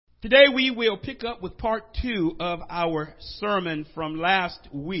Today we will pick up with part 2 of our sermon from last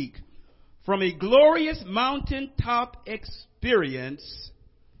week. From a glorious mountaintop experience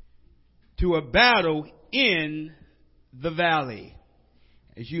to a battle in the valley.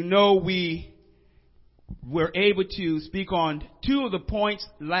 As you know, we were able to speak on 2 of the points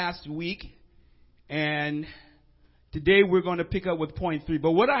last week, and today we're going to pick up with point 3.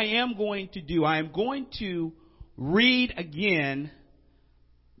 But what I am going to do, I am going to read again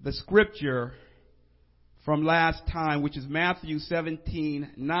the scripture from last time, which is Matthew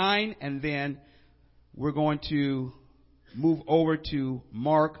 17:9, and then we're going to move over to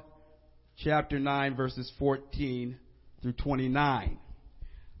Mark chapter 9, verses 14 through 29.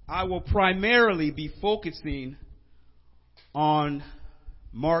 I will primarily be focusing on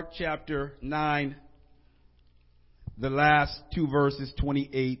Mark chapter 9, the last 2 verses,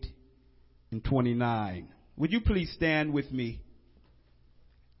 28 and 29. Would you please stand with me?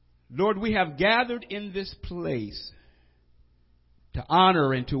 Lord, we have gathered in this place to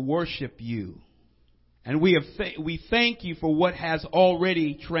honor and to worship you. And we thank you for what has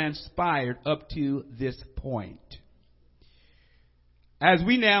already transpired up to this point. As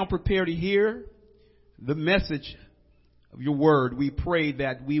we now prepare to hear the message of your word, we pray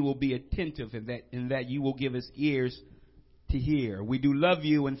that we will be attentive and that you will give us ears to hear. We do love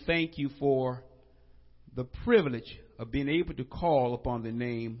you and thank you for the privilege of being able to call upon the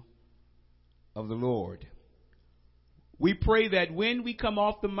name of the Lord. We pray that when we come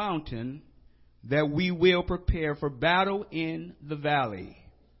off the mountain, that we will prepare for battle in the valley.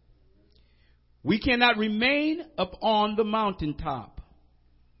 We cannot remain up on the mountaintop,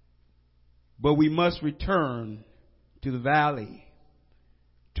 but we must return to the valley,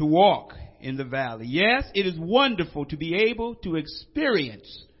 to walk in the valley. Yes, it is wonderful to be able to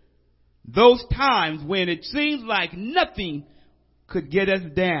experience those times when it seems like nothing could get us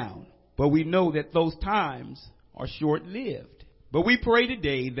down. But we know that those times are short-lived. But we pray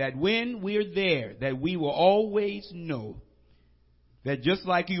today that when we're there, that we will always know that just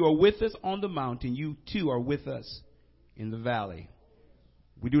like you are with us on the mountain, you too are with us in the valley.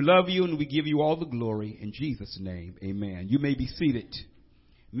 We do love you and we give you all the glory in Jesus' name. Amen. You may be seated.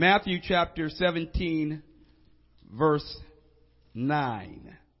 Matthew chapter 17, verse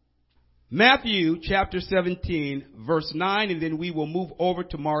 9. Matthew chapter 17, verse 9, and then we will move over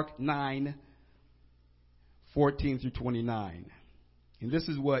to Mark 9, 14 through 29. And this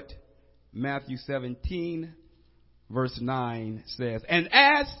is what Matthew 17, verse 9 says. And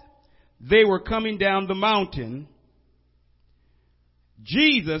as they were coming down the mountain,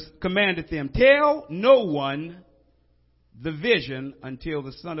 Jesus commanded them, tell no one the vision until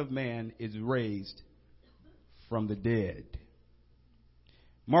the Son of Man is raised from the dead.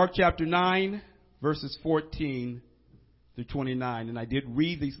 Mark chapter 9, verses 14 through 29. And I did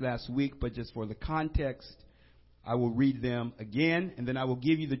read these last week, but just for the context, I will read them again. And then I will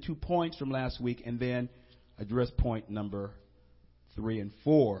give you the 2 points from last week and then address point number 3 and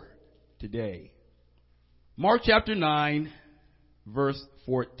 4 today. Mark chapter 9, verse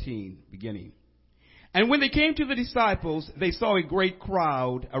 14, beginning. And when they came to the disciples, they saw a great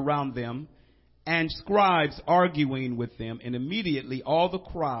crowd around them, and scribes arguing with them. And immediately all the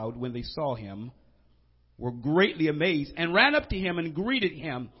crowd, when they saw him, were greatly amazed and ran up to him and greeted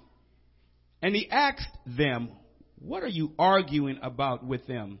him. And he asked them, what are you arguing about with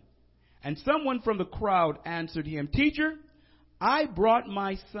them? And someone from the crowd answered him, Teacher, I brought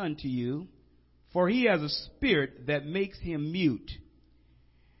my son to you, for he has a spirit that makes him mute.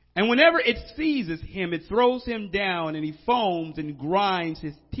 And whenever it seizes him, it throws him down, and he foams and grinds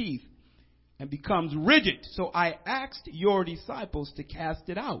his teeth and becomes rigid. So I asked your disciples to cast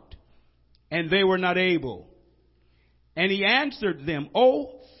it out, and they were not able. And he answered them,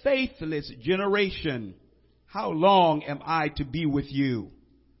 O faithless generation, how long am I to be with you?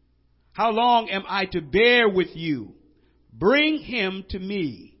 How long am I to bear with you? Bring him to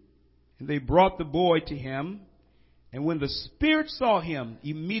me. And they brought the boy to him. And when the spirit saw him,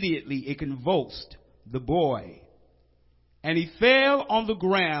 immediately it convulsed the boy. And he fell on the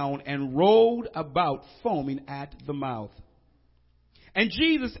ground and rolled about, foaming at the mouth. And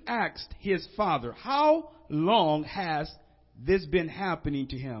Jesus asked his father, how long has this been happening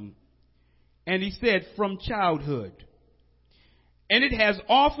to him? And he said, from childhood. And it has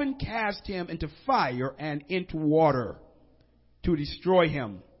often cast him into fire and into water to destroy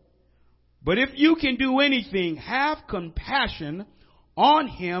him. But if you can do anything, have compassion on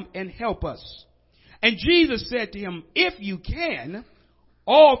him and help us. And Jesus said to him, if you can,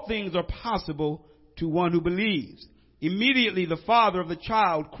 all things are possible to one who believes. Immediately the father of the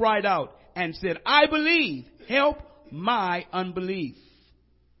child cried out and said, I believe, help my unbelief.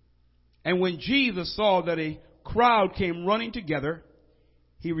 And when Jesus saw that a crowd came running together,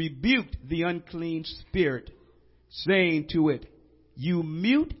 he rebuked the unclean spirit, saying to it, "You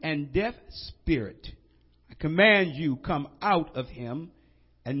mute and deaf spirit, I command you, come out of him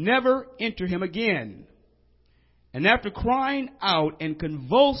and never enter him again." And after crying out and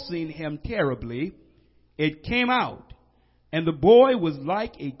convulsing him terribly, it came out, and the boy was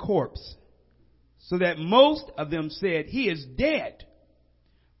like a corpse, so that most of them said, "He is dead."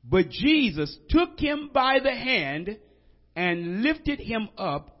 But Jesus took him by the hand and lifted him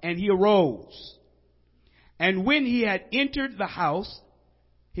up, and he arose. And when he had entered the house,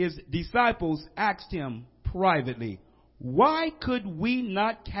 his disciples asked him privately, "Why could we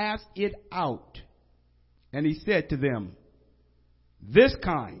not cast it out?" And he said to them, "This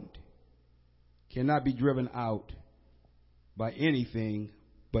kind cannot be driven out by anything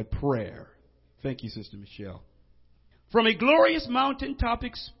but prayer." Thank you, Sister Michelle. From a glorious mountaintop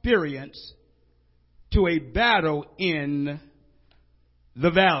experience to a battle in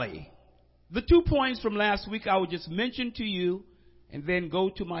the valley. The 2 points from last week I will just mention to you and then go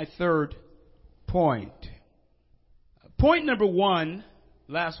to my third point. Point number 1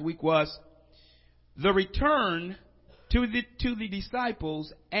 last week was the return to the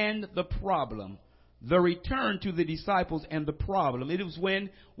disciples and the problem. The return to the disciples and the problem. It was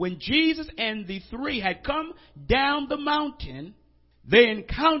when Jesus and the three had come down the mountain, they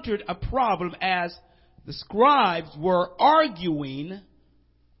encountered a problem as the scribes were arguing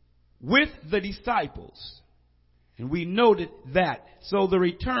with the disciples. And we noted that. So the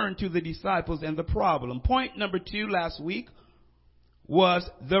return to the disciples and the problem. Point number 2 last week was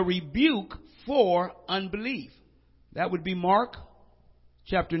the rebuke for unbelief. That would be Mark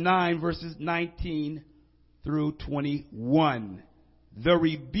chapter 9, verses 19 through 21. The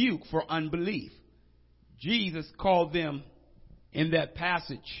rebuke for unbelief. Jesus called them in that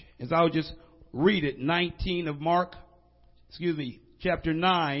passage, as I'll just read it, chapter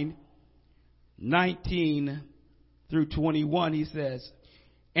 9, 19 through 21, he says,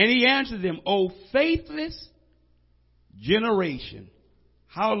 "And he answered them, O faithless generation,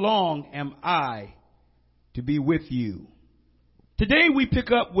 how long am I to be with you?" Today we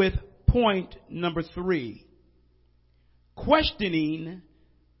pick up with point number 3, questioning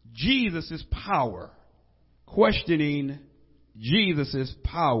Jesus' power. Questioning Jesus'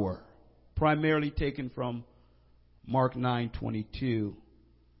 power, primarily taken from Mark 9:22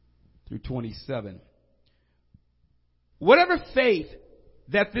 through 27. Whatever faith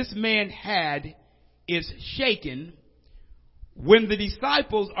that this man had is shaken when the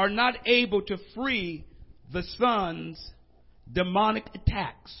disciples are not able to free the son's demonic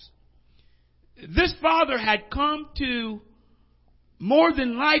attacks. This father had come to more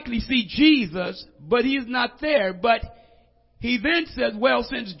than likely see Jesus, but he is not there. But he then says, well,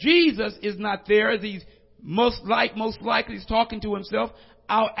 since Jesus is not there, as he's most likely is talking to himself,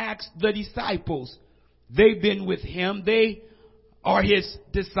 I'll ask the disciples. They've been with him. They are his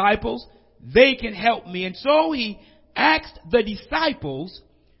disciples. They can help me. And so he asked the disciples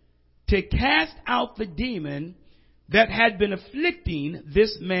to cast out the demon that had been afflicting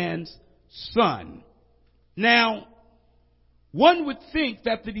this man's son. Now, one would think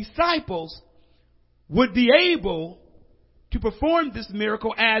that the disciples would be able to perform this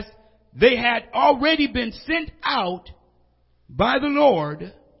miracle as they had already been sent out by the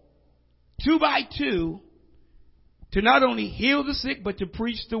Lord 2 by 2 to not only heal the sick, but to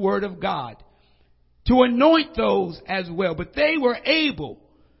preach the word of God, to anoint those as well. But they were able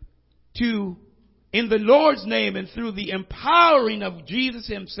to, in the Lord's name and through the empowering of Jesus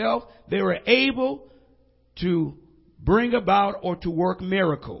himself, they were able to bring about or to work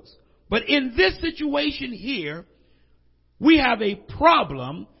miracles. But in this situation here, we have a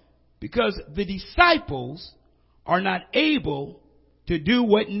problem because the disciples are not able to do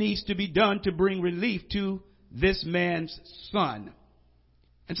what needs to be done to bring relief to this man's son.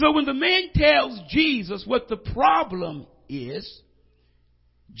 And so when the man tells Jesus what the problem is,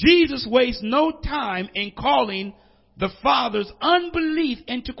 Jesus wastes no time in calling the father's unbelief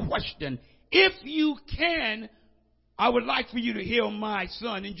into question. If you can, I would like for you to heal my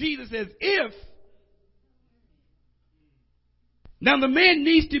son. And Jesus says, if. Now the man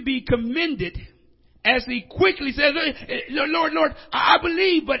needs to be commended as he quickly says, Lord, I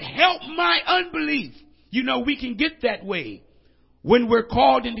believe, but help my unbelief. You know, we can get that way when we're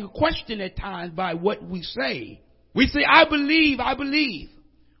called into question at times by what we say. We say, I believe.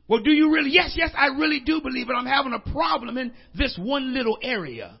 Well, do you really? Yes, I really do believe, but I'm having a problem in this one little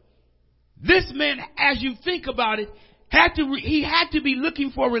area. This man, as you think about it, he had to be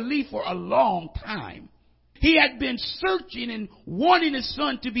looking for relief for a long time. he had been searching and wanting his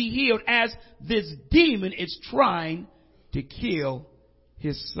son to be healed as this demon is trying to kill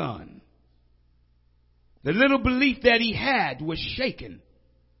his son. The little belief that he had was shaken,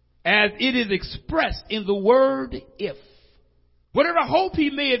 as it is expressed in the word if. Whatever hope he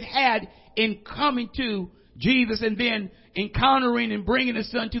may have had in coming to Jesus and then encountering and bringing his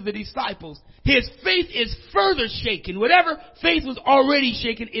son to the disciples, his faith is further shaken. Whatever faith was already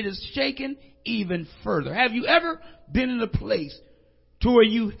shaken, it is shaken even further. Have you ever been in a place to where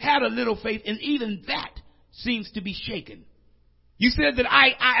you had a little faith and even that seems to be shaken? You said that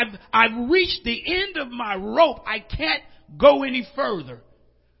I've reached the end of my rope. I can't go any further.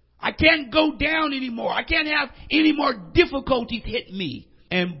 I can't go down anymore. I can't have any more difficulties hit me.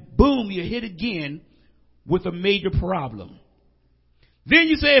 And boom, you're hit again with a major problem. Then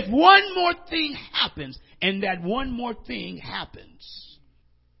you say, if one more thing happens, and that one more thing happens.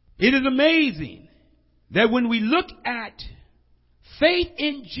 It is amazing that when we look at faith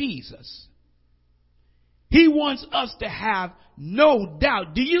in Jesus, he wants us to have no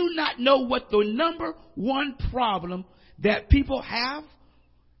doubt. Do you not know what the number one problem that people have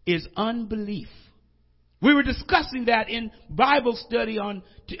is? Unbelief. We were discussing that in Bible study on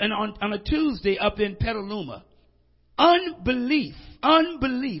a Tuesday up in Petaluma. Unbelief.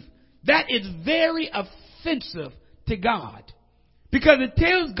 That is very offensive to God, because it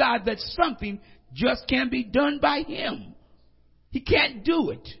tells God that something just can't be done by him. He can't do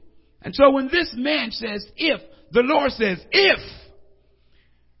it. And so when this man says, if, the Lord says, if,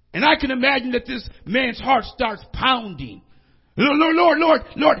 and I can imagine that this man's heart starts pounding. Lord,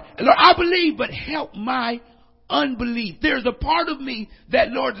 I believe, but help my unbelief. There's a part of me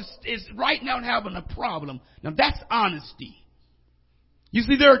that, Lord, is right now having a problem. Now that's honesty. You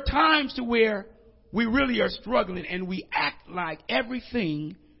see, there are times to where we really are struggling and we act like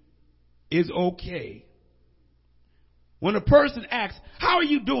everything is okay. When a person asks, how are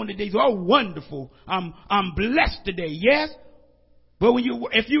you doing today? Oh, wonderful. I'm blessed today. Yes. But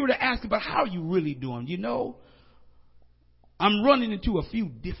if you were to ask about how are you really doing, I'm running into a few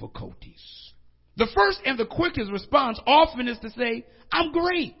difficulties. The first and the quickest response often is to say, I'm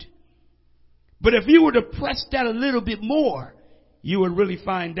great. But if you were to press that a little bit more, you would really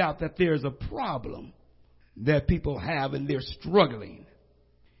find out that there's a problem that people have and they're struggling.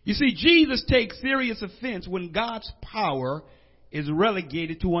 You see, Jesus takes serious offense when God's power is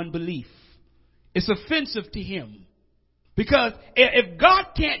relegated to unbelief. It's offensive to him. Because if God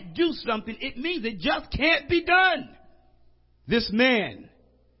can't do something, it means it just can't be done. This man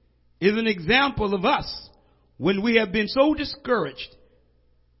is an example of us when we have been so discouraged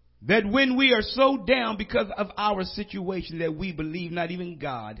that when we are so down because of our situation that we believe not even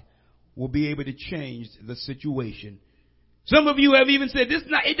God will be able to change the situation. Some of you have even said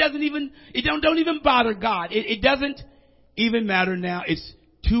don't even bother God. It doesn't even matter now. It's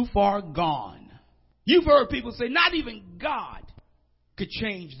too far gone. You've heard people say not even God could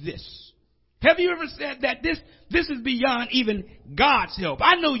change this. Have you ever said that this is beyond even God's help?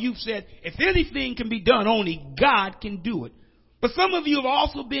 I know you've said if anything can be done, only God can do it. But some of you have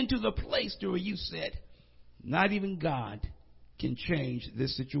also been to the place where you said, not even God can change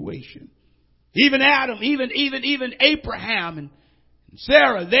this situation. Even Adam, even Abraham and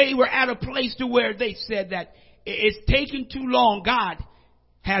Sarah, they were at a place to where they said that it's taken too long. God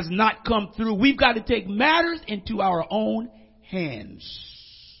has not come through. We've got to take matters into our own hands.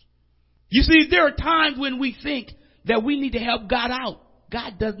 You see, there are times when we think that we need to help God out.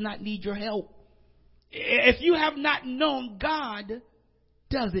 God does not need your help. If you have not known, God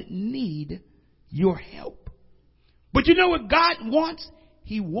doesn't need your help. But you know what God wants?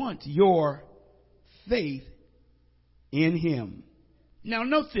 He wants your faith in him. Now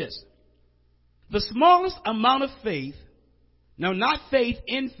note this. The smallest amount of faith, now not faith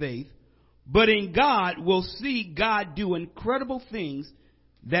in faith, but in God, will see God do incredible things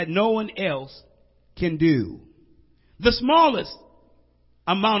that no one else can do. The smallest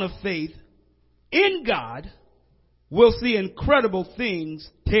amount of faith in God will see incredible things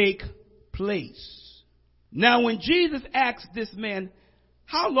take place. Now, when Jesus asked this man,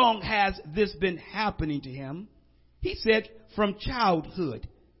 how long has this been happening to him? He said from childhood.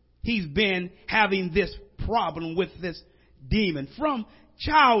 He's been having this problem with this demon. From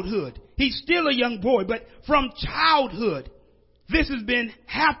childhood. He's still a young boy, but from childhood, this has been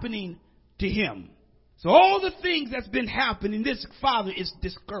happening to him. So all the things that's been happening, this father is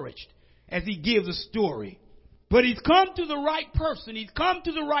discouraged as he gives a story. But he's come to the right person. He's come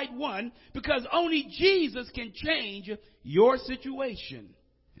to the right one, because only Jesus can change your situation.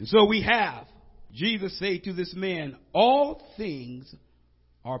 And so we have Jesus say to this man, all things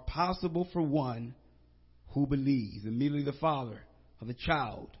are possible for one who believes. Immediately the father of the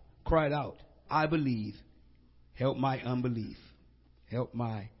child cried out, I believe. Help my unbelief. Help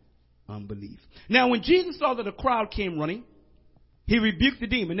my unbelief. Now, when Jesus saw that a crowd came running, he rebuked the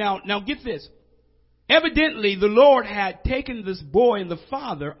demon. Now get this. Evidently, the Lord had taken this boy and the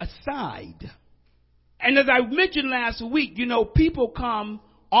father aside. And as I mentioned last week, people come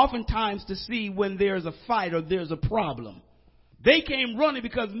oftentimes to see when there's a fight or there's a problem. They came running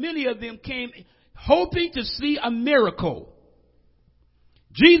because many of them came hoping to see a miracle.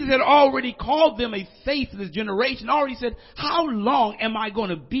 Jesus had already called them a faithless generation, already said, how long am I going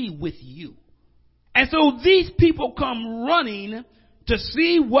to be with you? And so these people come running to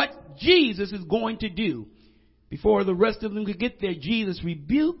see what Jesus is going to do. Before the rest of them could get there, Jesus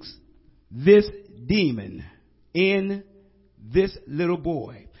rebukes this demon in this little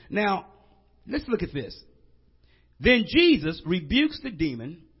boy. Now, let's look at this. Then Jesus rebukes the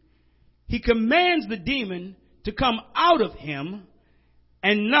demon. He commands the demon to come out of him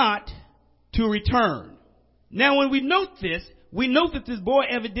and not to return. Now, when we note this, we note that this boy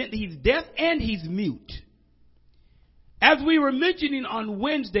evidently he's deaf and he's mute. As we were mentioning on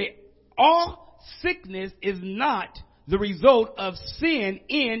Wednesday, all sickness is not the result of sin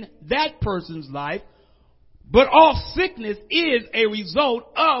in that person's life, but all sickness is a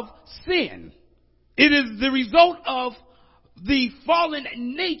result of sin. It is the result of the fallen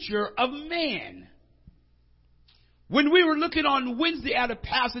nature of man. When we were looking on Wednesday at a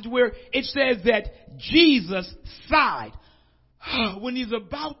passage where it says that Jesus sighed when he's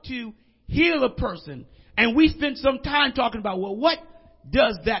about to heal a person. And we spent some time talking about, well, what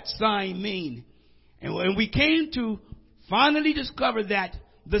does that sign mean? And we came to finally discover that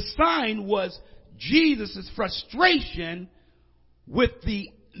the sign was Jesus' frustration with the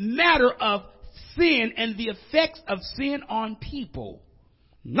matter of sin and the effects of sin on people.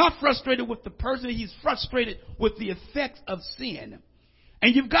 Not frustrated with the person, he's frustrated with the effects of sin.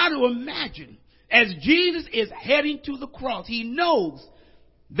 And you've got to imagine, as Jesus is heading to the cross, he knows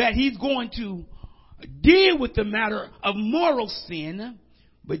that he's going to deal with the matter of moral sin,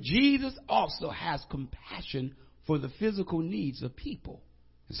 but Jesus also has compassion for the physical needs of people.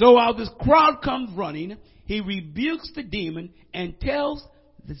 So while this crowd comes running, he rebukes the demon and tells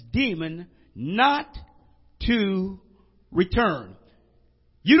this demon not to return.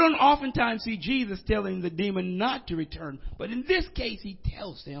 You don't oftentimes see Jesus telling the demon not to return, but in this case he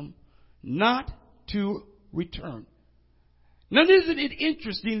tells him not to return. Now, isn't it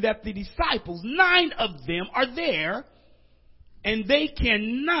interesting that the disciples, 9 of them, are there, and they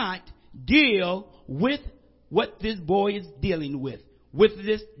cannot deal with what this boy is dealing with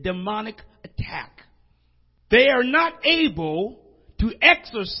this demonic attack. They are not able to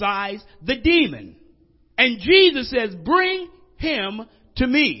exorcise the demon. And Jesus says, bring him to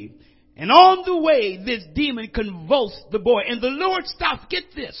me. And on the way, this demon convulsed the boy. And the Lord stops. Get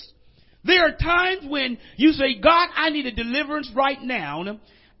this. There are times when you say, God, I need a deliverance right now.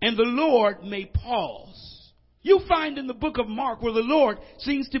 And the Lord may pause. You find in the book of Mark where the Lord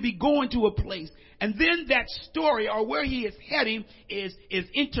seems to be going to a place. And then that story or where he is heading is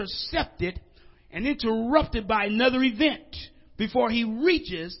intercepted and interrupted by another event before he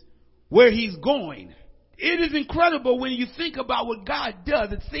reaches where he's going. It is incredible when you think about what God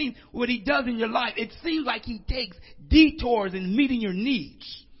does. It seems what he does in your life. It seems like he takes detours in meeting your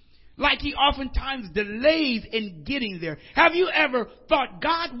needs. Like he oftentimes delays in getting there. Have you ever thought,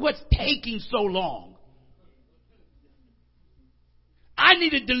 God, what's taking so long? I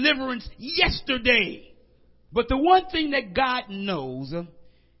needed deliverance yesterday. But the one thing that God knows,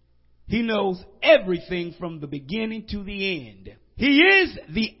 he knows everything from the beginning to the end. He is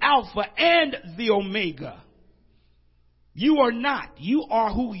the Alpha and the Omega. You are not. You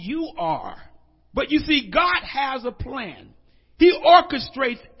are who you are. But you see, God has a plan. He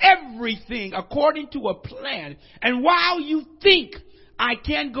orchestrates everything according to a plan. And while you think I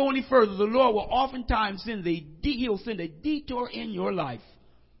can't go any further, the Lord will oftentimes he'll send a detour in your life.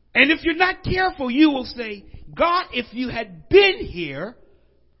 And if you're not careful, you will say, God, if you had been here,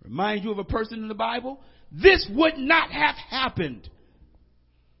 remind you of a person in the Bible, this would not have happened.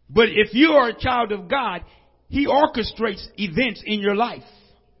 But if you are a child of God, he orchestrates events in your life.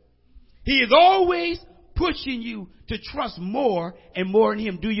 He is always pushing you to trust more and more in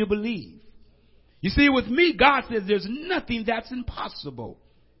him. Do you believe? You see, with me, God says there's nothing that's impossible.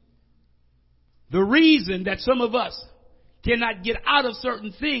 The reason that some of us cannot get out of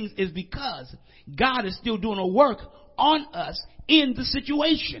certain things is because God is still doing a work on us in the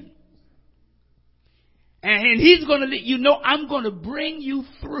situation. And he's going to let you know, I'm going to bring you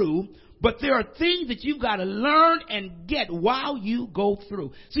through But there are things that you've got to learn and get while you go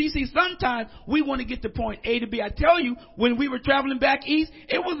through. So you see, sometimes we want to get to point A to B. I tell you, when we were traveling back east,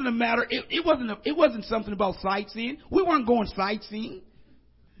 it wasn't a matter, it wasn't something about sightseeing. We weren't going sightseeing.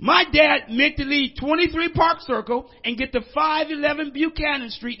 My dad meant to leave 23 Park Circle and get to 511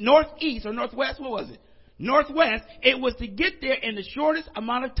 Buchanan Street, northeast or northwest, what was it? Northwest. It was to get there in the shortest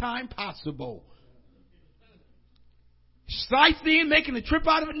amount of time possible. Sightseeing, making a trip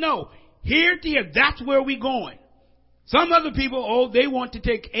out of it? No. Here to here, that's where we're going. Some other people, they want to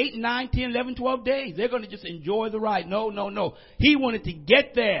take 8, 9, 10, 11, 12 days. They're going to just enjoy the ride. No. He wanted to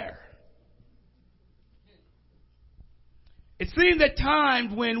get there. It seems at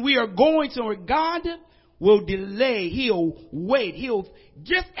times when we are going somewhere, God will delay. He'll wait. He'll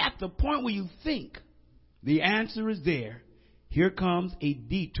just at the point where you think the answer is there, here comes a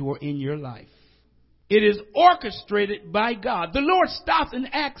detour in your life. It is orchestrated by God. The Lord stops and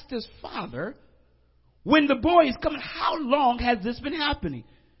asks his father, when the boy is coming, how long has this been happening?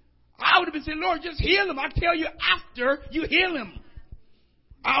 I would have been saying, Lord, just heal him. I'll tell you after you heal him.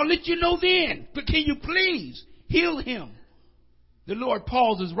 I'll let you know then. But can you please heal him? The Lord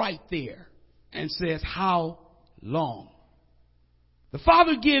pauses right there and says, how long? The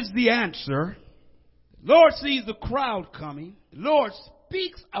father gives the answer. The Lord sees the crowd coming. The Lord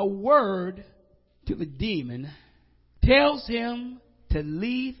speaks a word to the demon, tells him to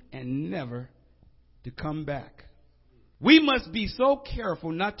leave and never to come back. We must be so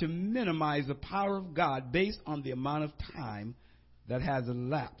careful not to minimize the power of God based on the amount of time that has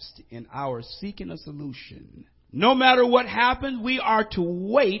elapsed in our seeking a solution. No matter what happens, we are to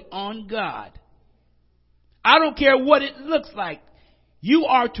wait on God. I don't care what it looks like. You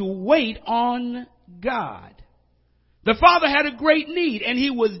are to wait on God. The father had a great need, and he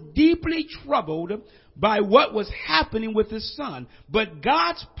was deeply troubled by what was happening with his son. But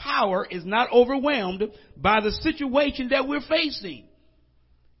God's power is not overwhelmed by the situation that we're facing.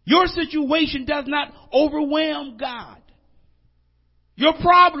 Your situation does not overwhelm God. Your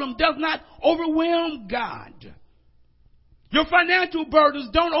problem does not overwhelm God. Your financial burdens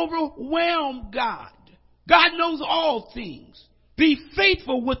don't overwhelm God. God knows all things. Be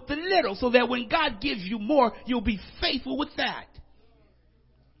faithful with the little so that when God gives you more, you'll be faithful with that.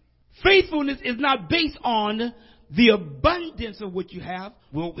 Faithfulness is not based on the abundance of what you have.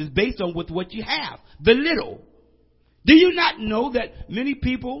 Well, it's based on with what you have, the little. Do you not know that many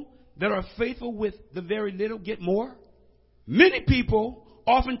people that are faithful with the very little get more? Many people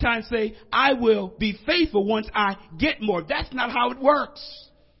oftentimes say, I will be faithful once I get more. That's not how it works.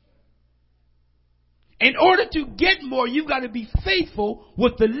 In order to get more, you've got to be faithful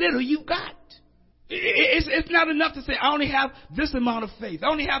with the little you've got. It's not enough to say, I only have this amount of faith.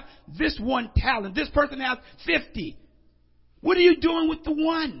 I only have this one talent. This person has 50. What are you doing with the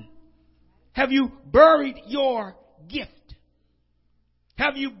one? Have you buried your gift?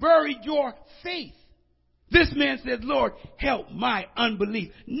 Have you buried your faith? This man said, Lord, help my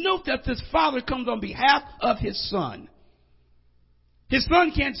unbelief. Note that this father comes on behalf of his son. His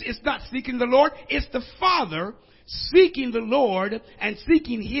son it's not seeking the Lord. It's the father seeking the Lord and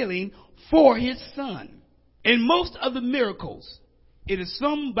seeking healing for his son. In most of the miracles, it is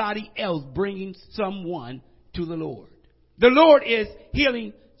somebody else bringing someone to the Lord. The Lord is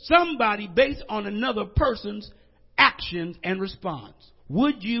healing somebody based on another person's actions and response.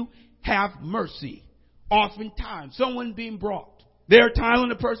 Would you have mercy? Oftentimes, someone being brought. There are times when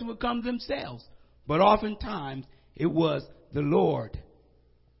the person would come themselves. But oftentimes, it was the Lord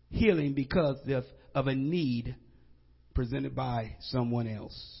healing because of a need presented by someone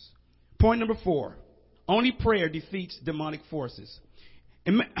else. Point number 4. Only prayer defeats demonic forces.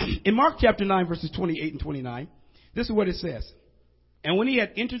 In Mark chapter 9, verses 28 and 29, this is what it says. And when he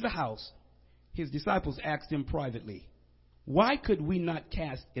had entered the house, his disciples asked him privately, why could we not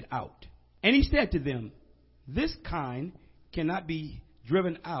cast it out? And he said to them, this kind cannot be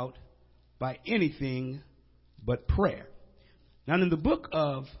driven out by anything but prayer. Now in the book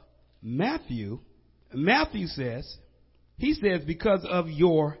of Matthew says, he says, because of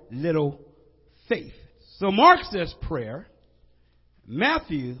your little faith. So Mark says prayer.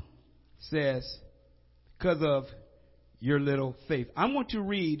 Matthew says, because of your little faith. I want to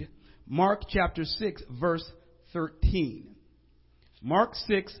read Mark chapter 6, verse 13. Mark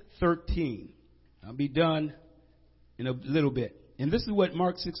 6:13. I'll be done in a little bit. And this is what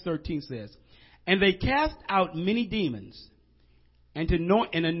Mark 6:13 says. And they cast out many demons and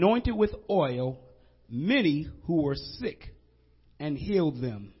anointed with oil many who were sick and healed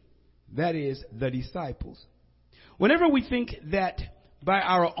them. That is the disciples. Whenever we think that by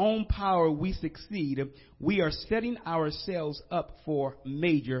our own power we succeed, we are setting ourselves up for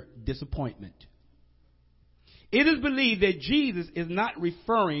major disappointment. It is believed that Jesus is not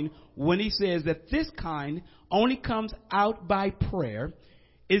referring when he says that this kind only comes out by prayer,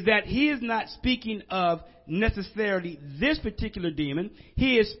 is that he is not speaking of necessarily this particular demon.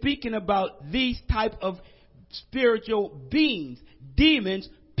 He is speaking about these type of spiritual beings, demons,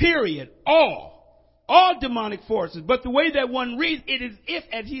 period, all demonic forces. But the way that one reads it is if,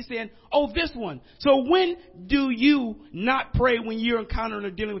 as he's saying, oh, this one. So when do you not pray when you're encountering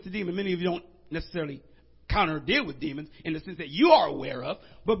or dealing with the demon? Many of you don't necessarily encounter or deal with demons in the sense that you are aware of.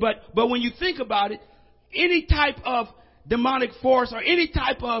 But when you think about it, any type of demonic force or any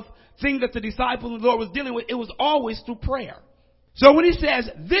type of thing that the disciples of the Lord was dealing with, it was always through prayer. So when he says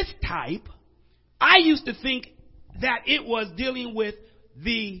this type, I used to think that it was dealing with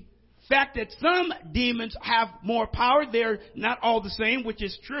the fact that some demons have more power. They're not all the same, which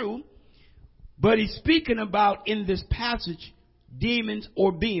is true. But he's speaking about in this passage demons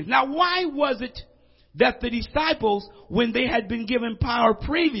or beings. Now, why was it that the disciples, when they had been given power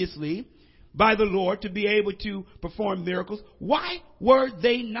previously by the Lord to be able to perform miracles, why were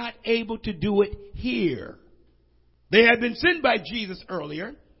they not able to do it here? They had been sent by Jesus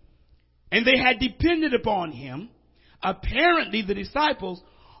earlier, and they had depended upon him. Apparently, the disciples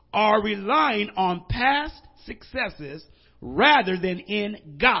are relying on past successes rather than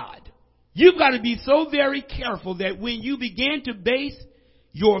in God. You've got to be so very careful that when you begin to base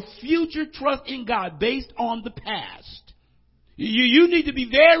your future trust in God based on the past, you need to be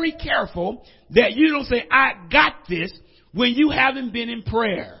very careful that you don't say, I got this, when you haven't been in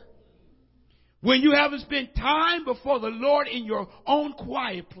prayer. When you haven't spent time before the Lord in your own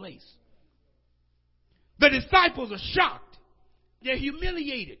quiet place. The disciples are shocked. They're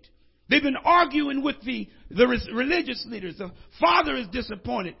humiliated. They've been arguing with the religious leaders. The father is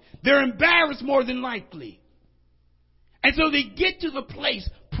disappointed. They're embarrassed more than likely. And so they get to the place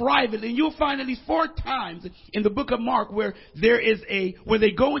privately, and you'll find at least 4 times in the book of Mark where where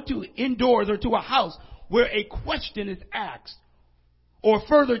they go into indoors or to a house where a question is asked or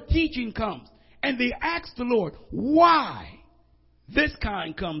further teaching comes. And they ask the Lord, why this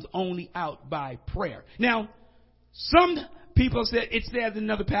kind comes only out by prayer. Now, some people said, it says in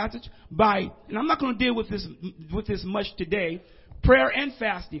another passage, and I'm not going to deal with this much today, prayer and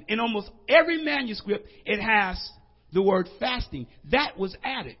fasting. In almost every manuscript, it has the word fasting. That was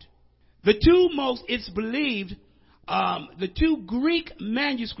added. The two most, it's believed, the 2 Greek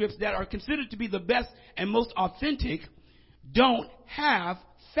manuscripts that are considered to be the best and most authentic don't have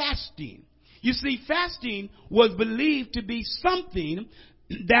fasting. You see, fasting was believed to be something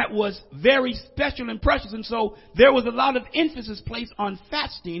that was very special and precious. And so there was a lot of emphasis placed on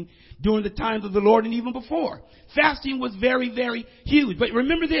fasting during the times of the Lord and even before. Fasting was very, very huge. But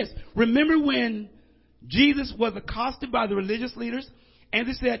remember this. Remember when Jesus was accosted by the religious leaders and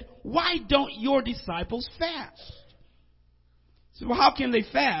they said, why don't your disciples fast? So well, how can they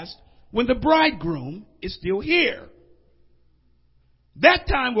fast when the bridegroom is still here? That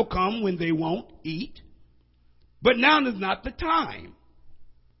time will come when they won't eat, but now is not the time.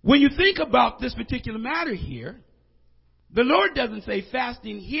 When you think about this particular matter here, the Lord doesn't say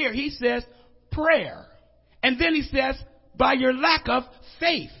fasting here. He says prayer. And then he says by your lack of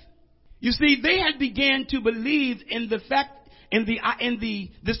faith. You see, they had began to believe in the fact,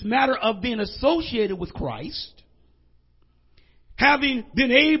 this matter of being associated with Christ, having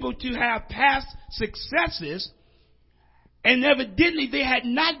been able to have past successes, and evidently they had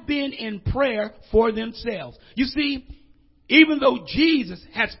not been in prayer for themselves. You see, even though Jesus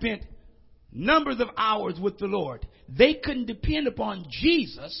had spent numbers of hours with the Lord, they couldn't depend upon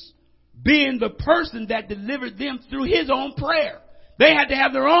Jesus being the person that delivered them through his own prayer. They had to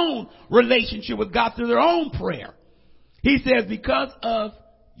have their own relationship with God through their own prayer. He says, because of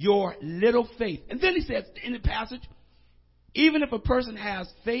your little faith. And then he says in the passage, even if a person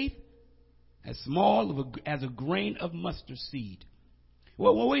has faith as small as a grain of mustard seed.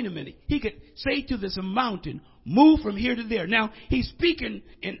 Well, wait a minute. He could say to this mountain, move from here to there. Now, he's speaking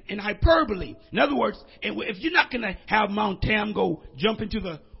in hyperbole. In other words, if you're not going to have Mount Tam go jump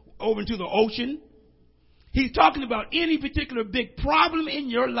over into the ocean, he's talking about any particular big problem in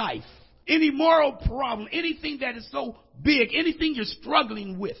your life, any moral problem, anything that is so big, anything you're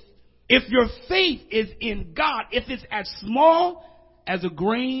struggling with. If your faith is in God, if it's as small as a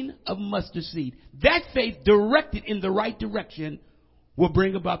grain of mustard seed, that faith directed in the right direction will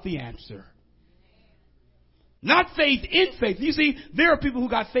bring about the answer. Not faith in faith. You see, there are people who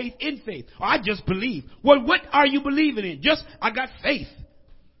got faith in faith. Oh, I just believe. Well, what are you believing in? Just, I got faith.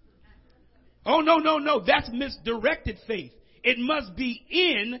 Oh, no. That's misdirected faith. It must be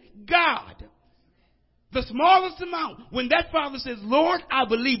in God. The smallest amount. When that father says, Lord, I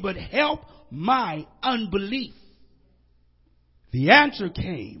believe, but help my unbelief. The answer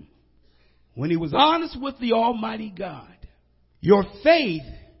came when he was honest with the Almighty God. Your faith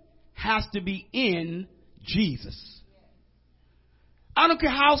has to be in Jesus. I don't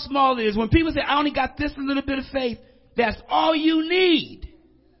care how small it is. When people say, I only got this little bit of faith, that's all you need.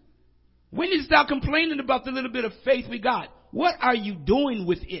 We need to stop complaining about the little bit of faith we got. What are you doing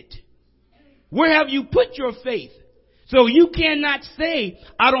with it? Where have you put your faith? So you cannot say,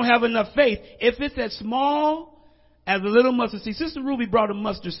 I don't have enough faith. If it's as small as a little mustard seed. Sister Ruby brought a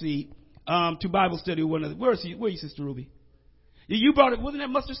mustard seed to Bible study. Where are you, Sister Ruby? You brought it. Wasn't that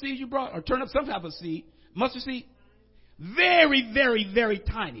mustard seed you brought? Or turnip, some type of seed. Mustard seed? Very, very, very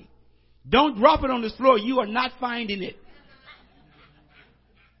tiny. Don't drop it on this floor. You are not finding it.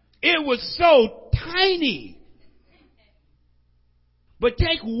 It was so tiny. But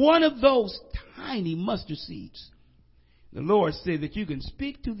take one of those tiny mustard seeds. The Lord said that you can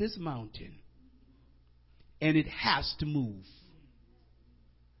speak to this mountain and it has to move.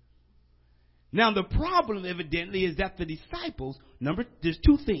 Now the problem evidently is that the disciples, there's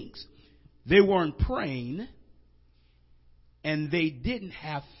two things. They weren't praying and they didn't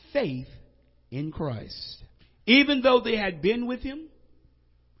have faith in Christ. Even though they had been with him,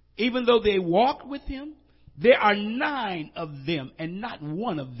 even though they walked with him, there are 9 of them and not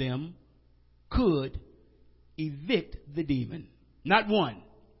one of them could evict the demon. Not one.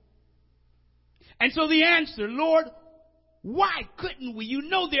 And so the answer, Lord, why couldn't we? You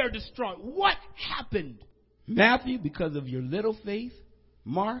know they're distraught. What happened? Matthew, because of your little faith.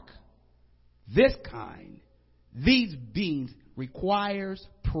 Mark, these beings requires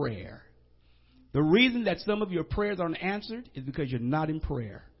prayer. The reason that some of your prayers aren't answered is because you're not in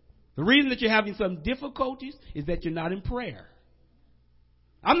prayer. The reason that you're having some difficulties is that you're not in prayer.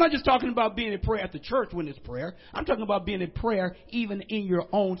 I'm not just talking about being in prayer at the church when it's prayer. I'm talking about being in prayer even in your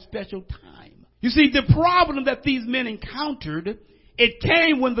own special time. You see, the problem that these men encountered, it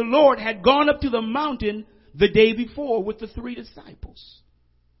came when the Lord had gone up to the mountain the day before with the 3 disciples.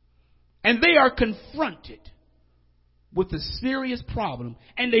 And they are confronted with a serious problem.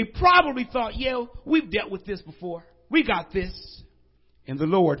 And they probably thought, yeah, we've dealt with this before. We got this. And the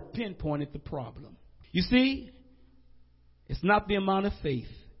Lord pinpointed the problem. You see, it's not the amount of faith.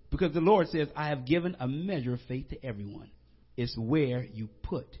 Because the Lord says, I have given a measure of faith to everyone. It's where you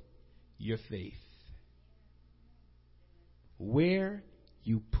put your faith. Where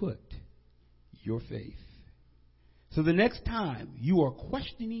you put your faith. So the next time you are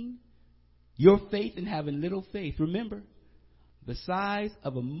questioning your faith and having little faith, remember, the size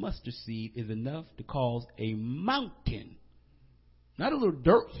of a mustard seed is enough to cause a mountain, not a little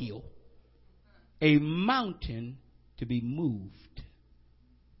dirt hill, a mountain to be moved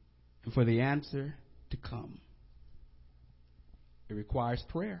and for the answer to come. It requires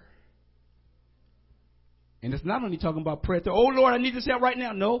prayer. And it's not only talking about prayer. Oh, Lord, I need this help right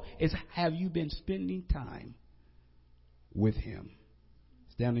now. No, it's have you been spending time with him?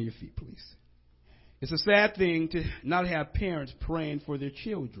 Stand on your feet, please. It's a sad thing to not have parents praying for their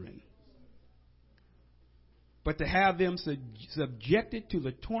children, but to have them subjected to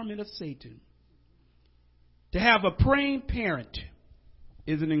the torment of Satan. To have a praying parent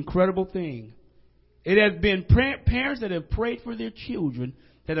is an incredible thing. It has been parents that have prayed for their children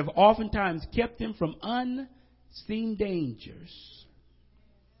that have oftentimes kept them from unseen dangers.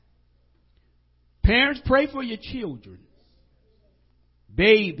 Parents, pray for your children.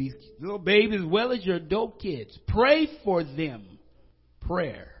 Babies, little babies as well as your adult kids. Pray for them.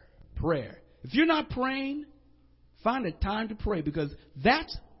 Prayer. If you're not praying, find a time to pray, because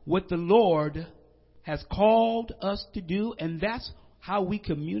that's what the Lord has called us to do, and that's how we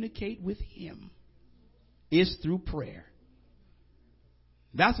communicate with him, is through prayer.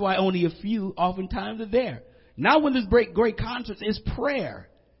 That's why only a few oftentimes are there. Not when there's great concerts. It's prayer.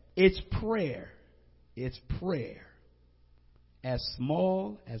 It's prayer. It's prayer. As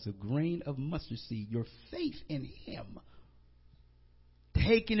small as a grain of mustard seed, your faith in him,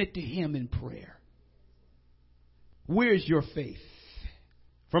 taking it to him in prayer. Where's your faith?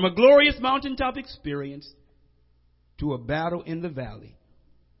 From a glorious mountaintop experience to a battle in the valley,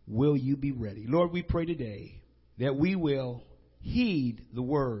 will you be ready? Lord, we pray today that we will heed the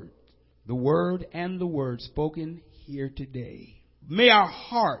word and the word spoken here today. May our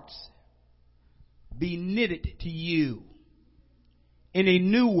hearts be knitted to you in a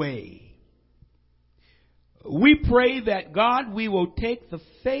new way. We pray that, God, we will take the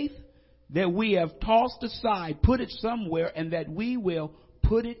faith that we have tossed aside, put it somewhere, and that we will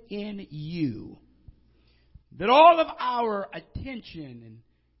put it in you. that all of our attention and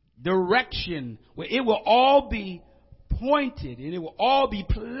direction, it will all be pointed and it will all be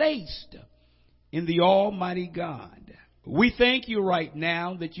placed in the Almighty God. We thank you right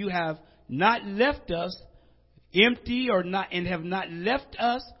now that you have not left us empty and have not left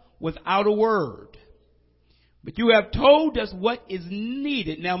us without a word. But you have told us what is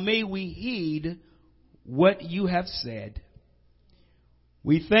needed. Now may we heed what you have said.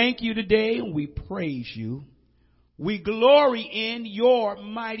 We thank you today and we praise you. We glory in your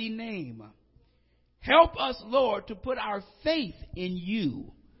mighty name. Help us, Lord, to put our faith in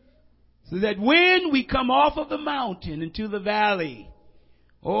you so that when we come off of the mountain into the valley,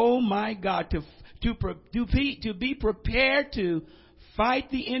 oh my God, to be prepared to fight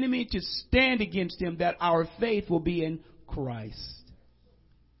the enemy, to stand against him, that our faith will be in Christ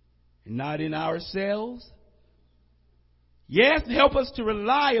and not in ourselves. Yes, help us to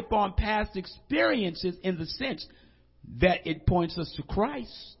rely upon past experiences in the sense that it points us to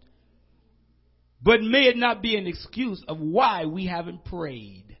Christ. But may it not be an excuse of why we haven't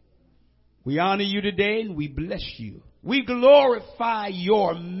prayed. We honor you today and we bless you. We glorify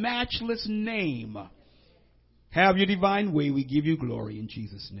your matchless name. Have your divine way. We give you glory in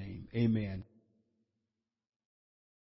Jesus' name. Amen.